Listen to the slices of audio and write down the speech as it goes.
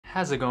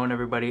How's it going,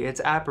 everybody?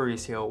 It's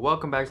Aparicio.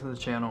 Welcome back to the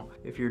channel.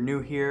 If you're new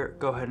here,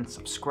 go ahead and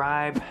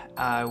subscribe.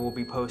 I will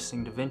be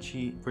posting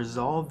Davinci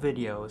Resolve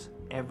videos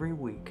every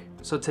week.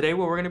 So today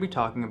what we're going to be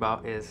talking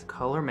about is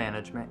color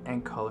management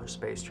and color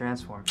space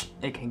transform.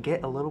 It can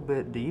get a little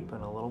bit deep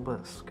and a little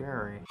bit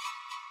scary.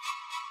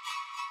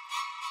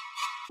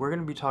 We're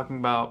going to be talking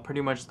about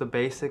pretty much the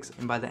basics,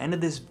 and by the end of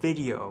this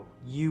video,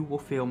 you will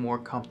feel more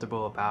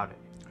comfortable about it.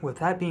 With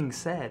that being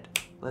said,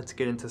 let's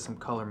get into some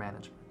color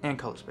management and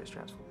color space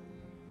transform.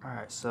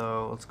 Alright,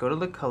 so let's go to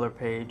the color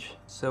page.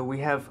 So we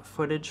have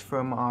footage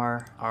from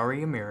our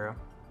ARRI Amira,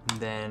 and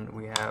then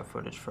we have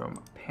footage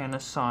from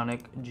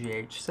Panasonic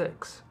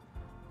GH6,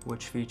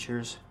 which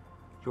features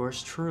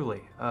yours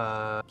truly.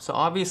 So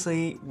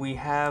obviously we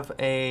have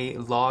a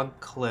log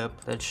clip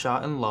that's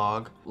shot in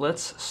log.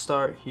 Let's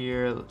start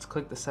here. Let's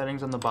click the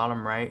settings on the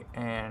bottom right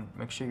and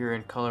make sure you're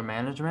in color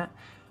management.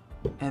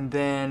 And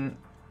then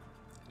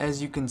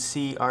as you can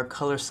see, our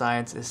color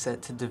science is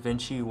set to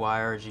Davinci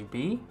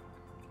YRGB.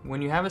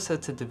 When you have it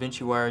set to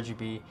Davinci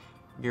YRGB,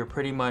 you're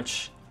pretty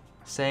much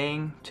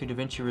saying to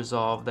Davinci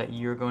Resolve that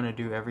you're going to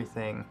do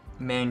everything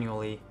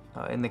manually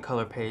in the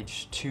color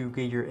page to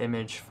get your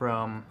image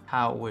from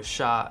how it was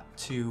shot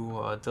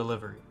to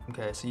delivery.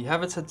 Okay, so you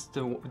have it set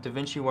to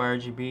Davinci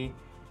YRGB.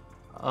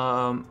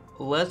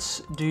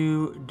 Let's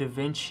do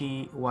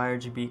Davinci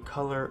YRGB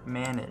color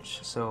manage.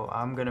 So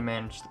I'm going to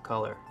manage the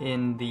color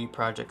in the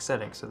project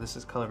settings. So this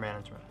is color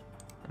management.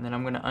 And then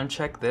I'm going to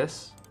uncheck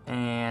this.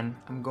 And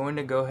I'm going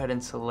to go ahead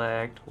and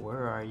select,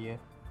 where are you?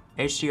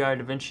 HDR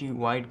Davinci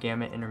Wide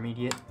Gamut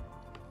Intermediate.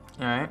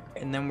 Alright,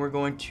 and then we're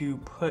going to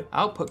put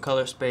output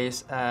color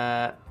space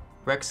at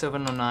Rec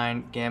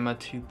 709 Gamma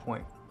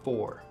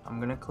 2.4. I'm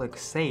going to click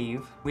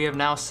save. We have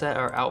now set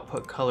our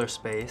output color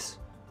space,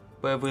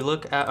 but if we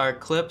look at our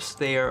clips,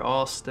 they are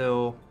all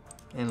still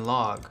in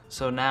log.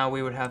 So now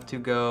we would have to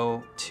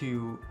go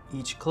to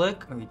each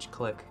clip.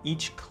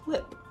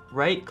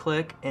 Right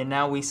click, and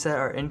now we set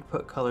our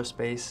input color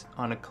space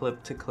on a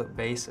clip to clip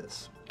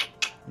basis.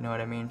 You know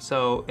what I mean?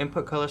 So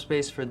input color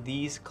space for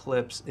these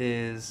clips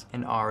is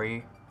an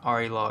ARRI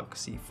log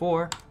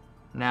C4.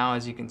 Now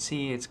as you can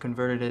see, it's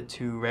converted it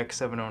to Rec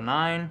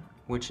 709,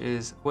 which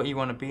is what you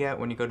want to be at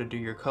when you go to do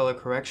your color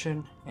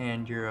correction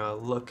and your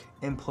look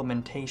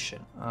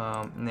implementation.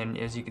 And then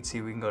as you can see,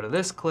 we can go to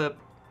this clip,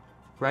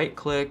 right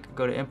click,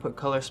 go to input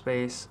color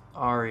space,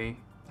 ARRI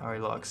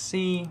log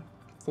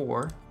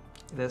C4.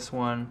 This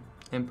one,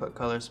 input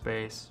color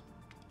space,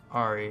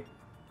 ARRI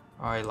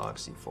log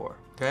C4,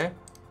 okay?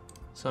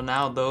 So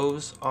now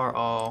those are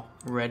all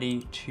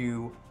ready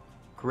to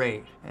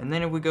grade. And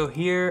then if we go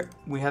here,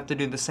 we have to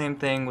do the same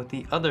thing with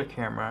the other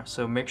camera.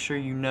 So make sure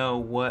you know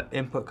what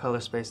input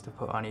color space to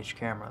put on each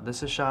camera.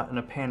 This is shot in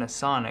a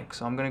Panasonic,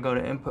 so I'm gonna go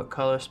to input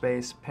color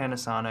space,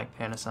 Panasonic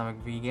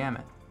V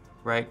Gamut.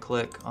 Right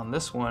click on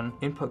this one,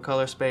 input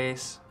color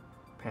space,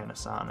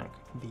 Panasonic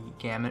V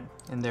Gamut,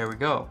 and there we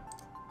go.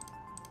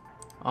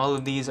 All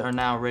of these are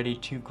now ready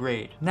to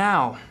grade.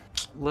 Now,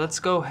 let's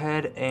go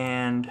ahead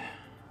and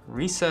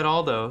reset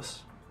all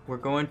those. We're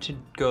going to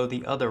go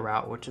the other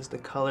route, which is the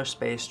color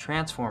space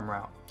transform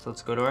route. So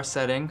let's go to our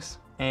settings.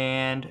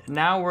 And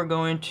now we're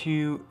going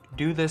to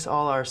do this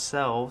all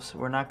ourselves.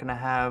 We're not gonna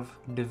have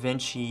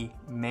Davinci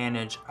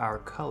manage our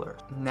color.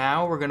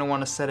 Now we're gonna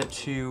wanna set it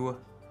to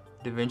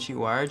Davinci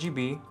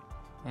YRGB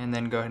and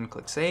then go ahead and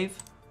click save.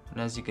 And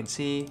as you can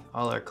see,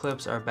 all our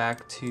clips are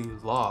back to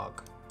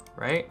log,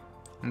 right?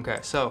 Okay,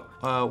 so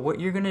what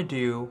you're gonna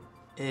do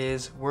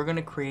is we're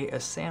gonna create a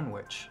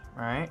sandwich,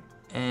 all right?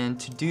 And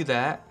to do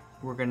that,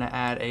 we're gonna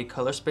add a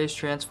color space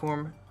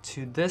transform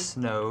to this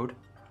node,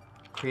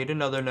 create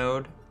another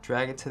node,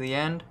 drag it to the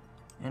end,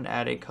 and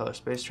add a color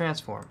space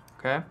transform,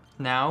 okay?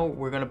 Now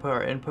we're gonna put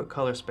our input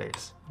color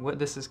space. What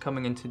this is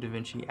coming into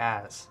Davinci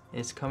as.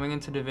 It's coming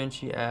into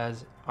Davinci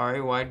as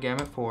ARRI Wide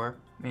Gamut 4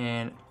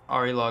 and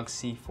ARRI log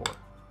C4.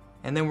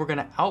 And then we're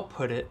gonna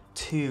output it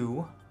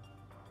to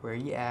where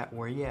you at,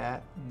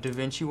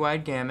 Davinci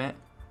Wide Gamut,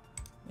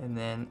 and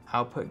then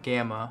output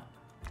gamma,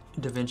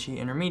 Davinci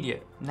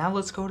Intermediate. Now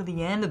let's go to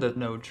the end of the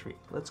node tree.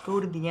 Let's go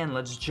to the end,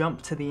 let's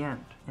jump to the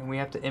end. And we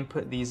have to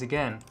input these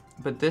again.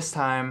 But this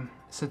time,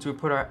 since we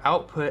put our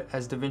output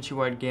as Davinci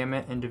Wide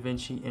Gamut and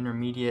Davinci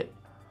Intermediate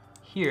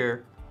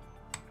here,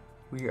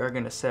 we are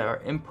gonna set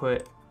our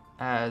input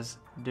as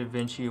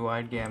Davinci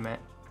Wide Gamut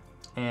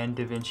and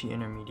Davinci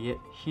Intermediate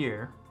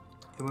here.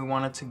 And we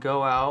want it to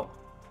go out.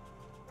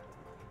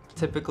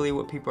 Typically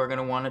what people are going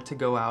to want it to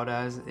go out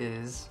as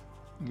is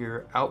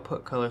your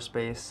output color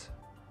space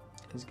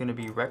is going to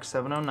be Rec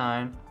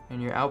 709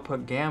 and your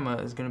output gamma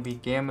is going to be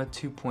Gamma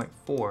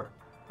 2.4.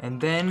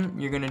 And then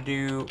you're going to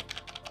do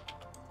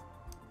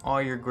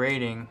all your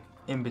grading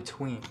in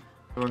between.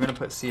 So we're going to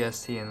put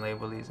CST and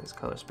label these as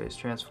color space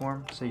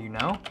transform so you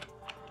know.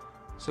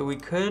 So we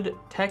could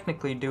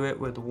technically do it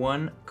with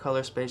one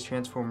color space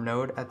transform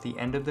node at the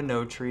end of the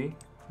node tree,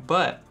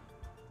 but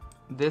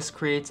this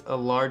creates a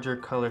larger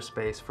color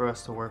space for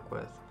us to work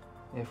with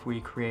if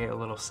we create a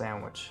little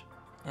sandwich.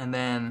 And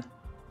then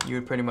you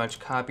would pretty much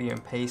copy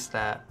and paste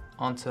that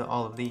onto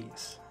all of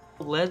these.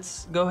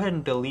 Let's go ahead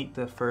and delete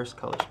the first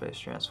color space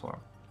transform,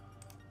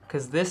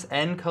 because this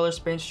end color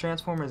space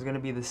transform is going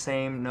to be the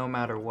same no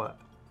matter what.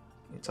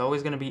 It's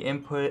always going to be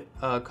input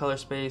color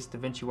space,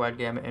 Davinci wide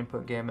gamut,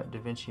 input gamut,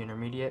 Davinci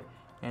intermediate,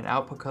 and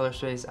output color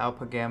space,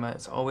 output gamut.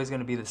 It's always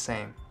going to be the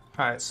same.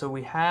 Alright, so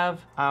we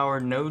have our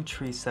node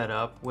tree set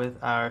up with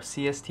our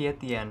CST at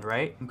the end,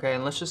 right? Okay,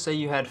 and let's just say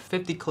you had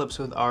 50 clips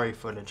with RE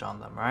footage on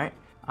them, right?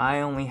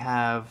 I only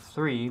have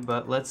 3,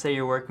 but let's say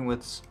you're working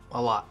with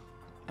a lot.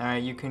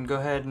 Alright, you can go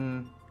ahead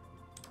and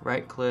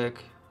right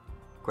click,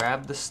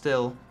 grab the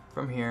still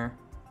from here,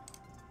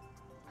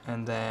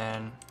 and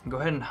then go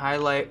ahead and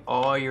highlight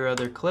all your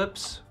other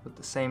clips with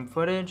the same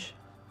footage,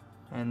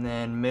 and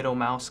then middle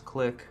mouse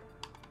click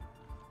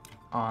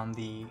on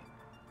the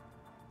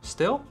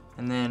still,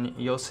 and then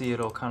you'll see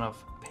it'll kind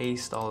of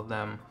paste all of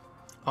them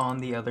on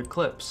the other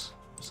clips.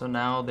 So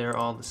now they're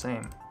all the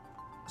same.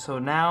 So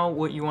now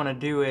what you want to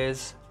do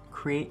is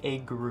create a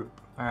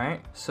group.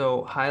 Alright,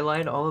 so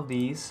highlight all of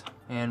these,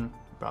 and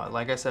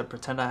like I said,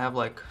 pretend I have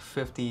like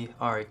 50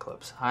 RE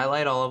clips.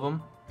 Highlight all of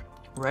them,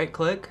 right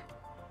click,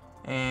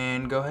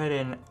 and go ahead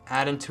and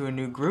add into a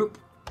new group,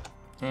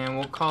 and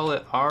we'll call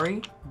it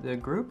RE, the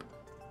group.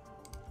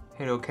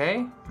 Hit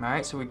OK.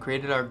 Alright, so we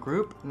created our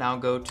group. Now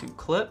go to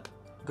clip,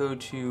 go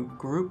to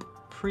group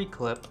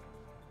pre-clip.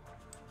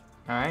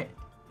 Alright,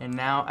 and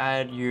now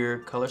add your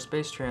color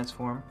space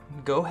transform.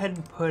 Go ahead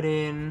and put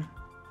in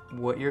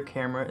what your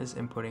camera is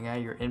inputting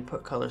at, your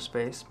input color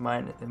space.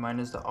 Mine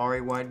is the RE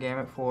wide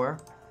gamut 4,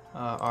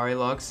 RE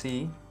log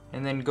C,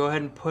 and then go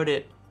ahead and put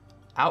it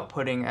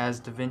outputting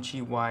as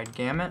Davinci wide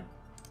gamut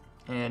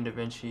and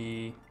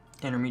Davinci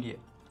intermediate.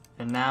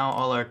 And now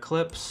all our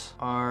clips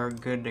are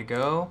good to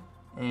go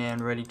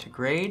and ready to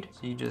grade.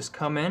 So you just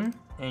come in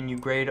and you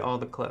grade all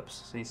the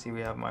clips. So you see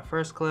we have my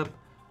first clip.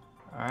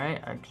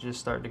 Alright, I can just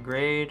start to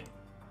grade.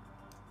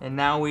 And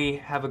now we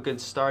have a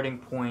good starting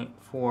point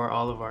for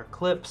all of our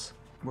clips.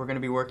 We're going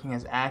to be working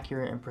as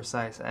accurate and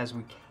precise as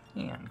we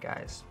can,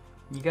 guys.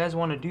 You guys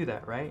want to do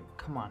that, right?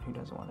 Come on, who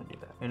doesn't want to do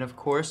that? And of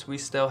course, you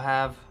still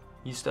have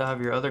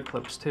your other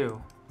clips too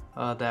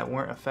that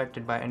weren't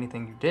affected by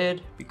anything you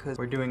did, because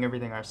we're doing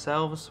everything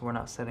ourselves. We're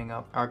not setting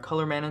up our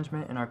color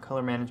management and our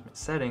color management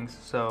settings,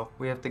 so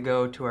we have to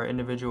go to our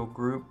individual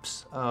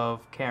groups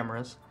of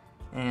cameras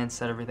and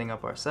set everything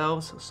up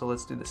ourselves. So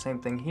let's do the same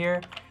thing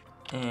here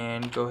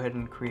and go ahead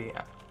and create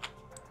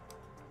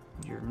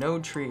your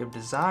node tree of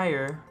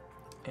desire.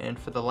 And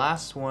for the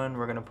last one,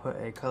 we're gonna put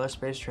a color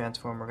space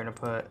transform. We're gonna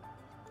put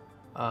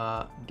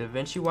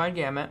Davinci wide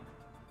gamut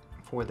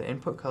for the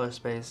input color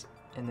space,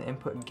 and the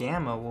input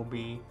gamma will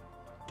be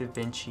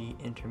Davinci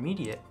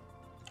intermediate.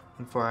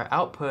 And for our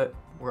output,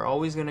 we're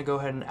always gonna go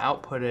ahead and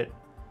output it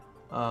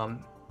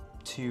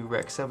to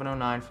Rec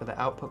 709 for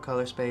the output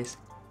color space,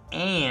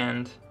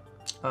 and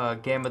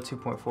gamma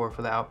 2.4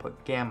 for the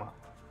output gamma.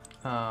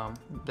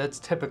 That's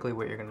typically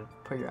what you're gonna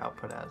put your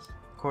output as.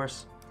 Of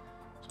course,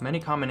 there's many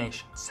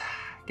combinations.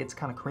 It gets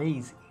kind of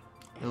crazy.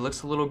 It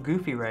looks a little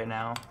goofy right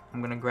now.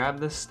 I'm gonna grab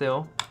this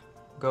still,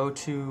 go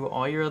to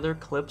all your other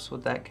clips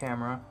with that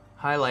camera,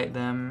 highlight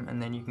them,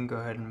 and then you can go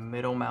ahead and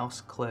middle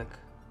mouse click.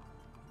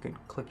 You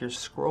could click your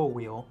scroll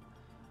wheel,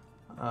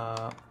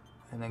 and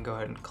then go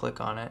ahead and click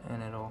on it,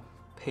 and it'll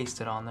paste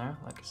it on there,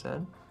 like I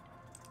said.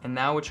 And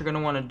now what you're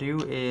gonna wanna do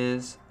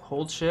is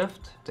hold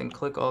shift, then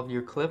click all of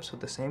your clips with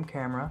the same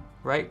camera,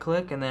 right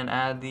click, and then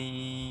add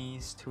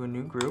these to a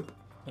new group.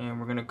 And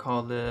we're gonna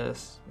call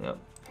this,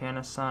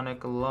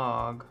 Panasonic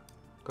log.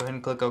 Go ahead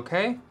and click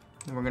OK.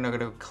 And we're gonna go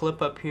to clip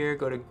up here,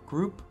 go to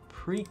group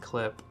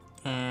pre-clip,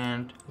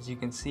 and as you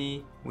can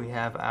see, we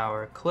have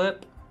our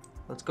clip.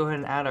 Let's go ahead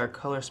and add our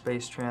color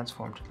space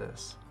transform to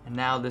this. And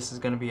now this is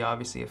gonna be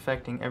obviously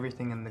affecting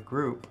everything in the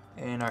group.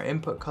 And our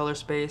input color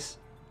space,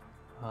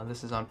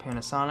 this is on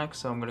Panasonic,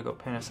 so I'm gonna go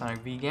Panasonic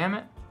V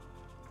gamut.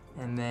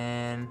 And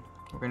then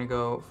we're gonna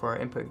go for our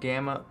input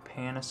gamma,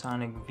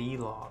 Panasonic V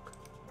log.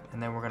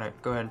 And then we're gonna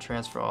go ahead and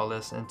transfer all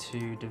this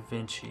into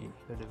Davinci,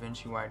 the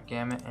Davinci wide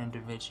gamut and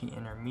Davinci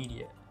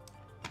intermediate.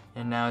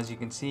 And now as you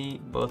can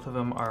see, both of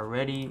them are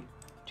ready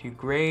to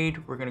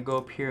grade. We're gonna go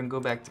up here and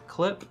go back to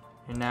clip.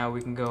 And now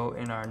we can go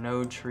in our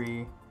node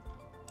tree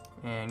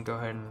and go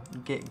ahead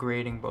and get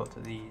grading both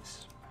of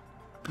these.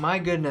 My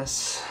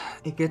goodness,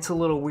 it gets a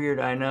little weird,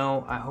 I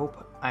know. I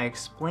hope I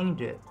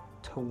explained it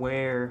to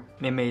where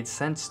it made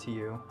sense to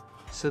you.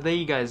 So there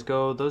you guys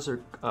go. Those are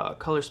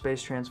color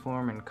space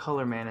transform and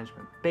color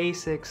management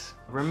basics.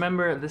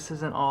 Remember, this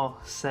isn't all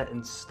set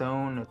in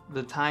stone.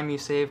 The time you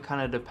save kind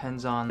of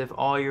depends on if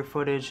all your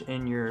footage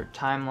in your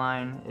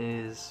timeline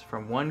is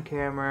from one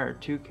camera or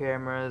 2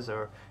 cameras,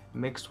 or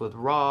mixed with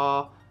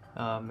RAW,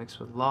 mixed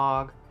with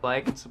log.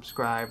 Like and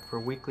subscribe for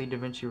weekly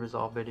Davinci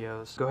Resolve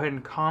videos. Go ahead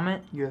and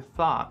comment your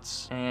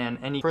thoughts and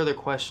any further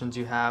questions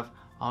you have.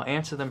 I'll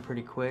answer them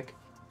pretty quick.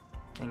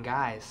 And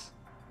guys,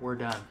 we're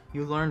done.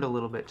 You learned a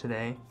little bit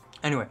today.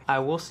 Anyway, I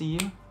will see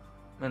you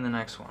in the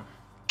next one.